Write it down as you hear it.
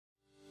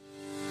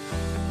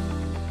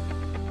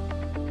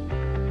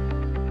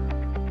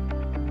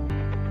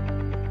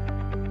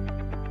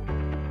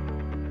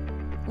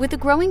With a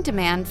growing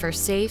demand for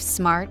safe,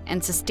 smart,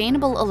 and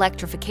sustainable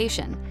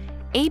electrification,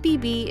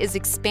 ABB is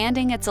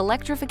expanding its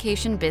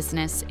electrification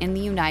business in the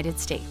United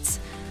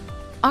States.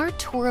 Our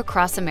tour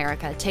across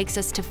America takes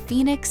us to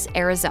Phoenix,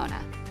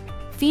 Arizona.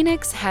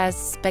 Phoenix has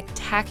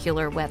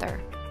spectacular weather.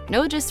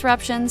 No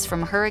disruptions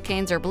from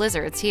hurricanes or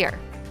blizzards here.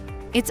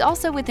 It's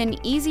also within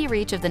easy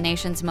reach of the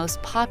nation's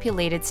most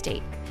populated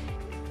state.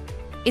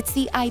 It's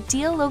the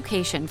ideal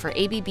location for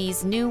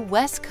ABB's new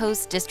West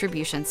Coast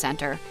Distribution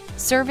Center,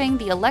 serving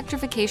the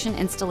Electrification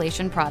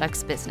Installation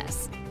Products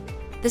business.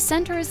 The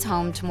center is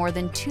home to more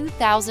than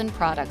 2,000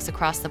 products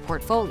across the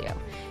portfolio,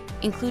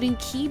 including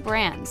key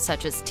brands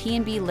such as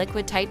T&B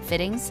Liquidtight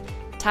Fittings,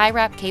 tie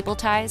wrap cable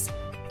ties,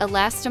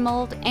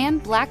 Elastimold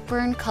and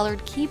Blackburn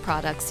colored key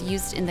products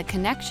used in the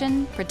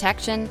connection,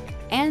 protection,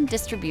 and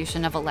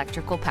distribution of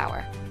electrical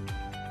power.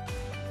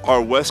 Our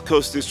West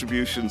Coast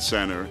Distribution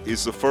Center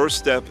is the first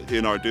step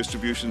in our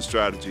distribution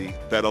strategy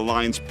that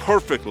aligns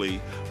perfectly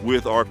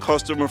with our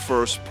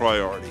customer-first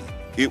priority.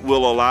 It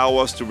will allow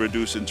us to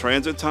reduce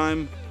in-transit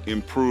time,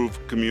 improve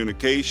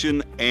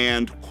communication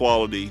and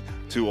quality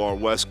to our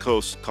West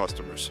Coast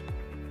customers.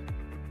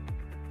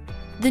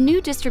 The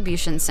new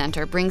distribution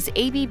center brings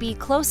ABB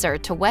closer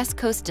to West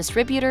Coast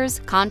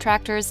distributors,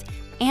 contractors,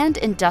 and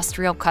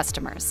industrial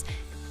customers.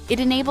 It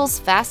enables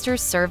faster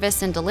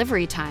service and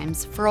delivery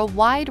times for a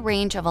wide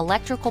range of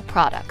electrical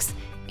products,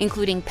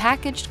 including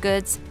packaged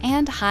goods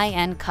and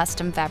high-end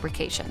custom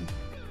fabrication.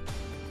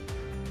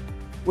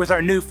 With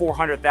our new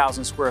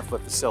 400,000 square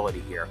foot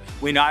facility here,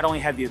 we not only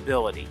have the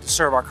ability to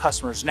serve our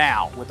customers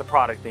now with the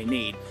product they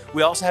need,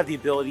 we also have the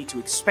ability to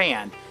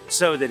expand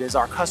so that as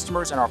our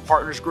customers and our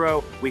partners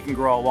grow, we can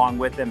grow along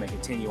with them and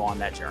continue on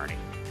that journey.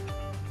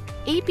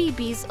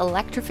 ABB's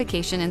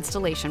electrification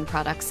installation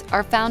products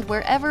are found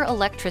wherever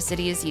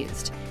electricity is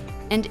used.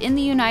 And in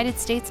the United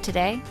States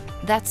today,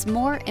 that's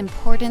more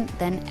important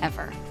than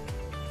ever.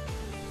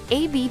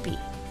 ABB,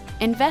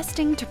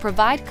 investing to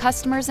provide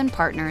customers and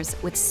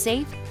partners with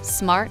safe,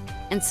 smart,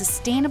 and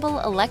sustainable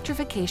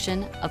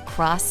electrification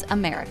across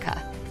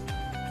America.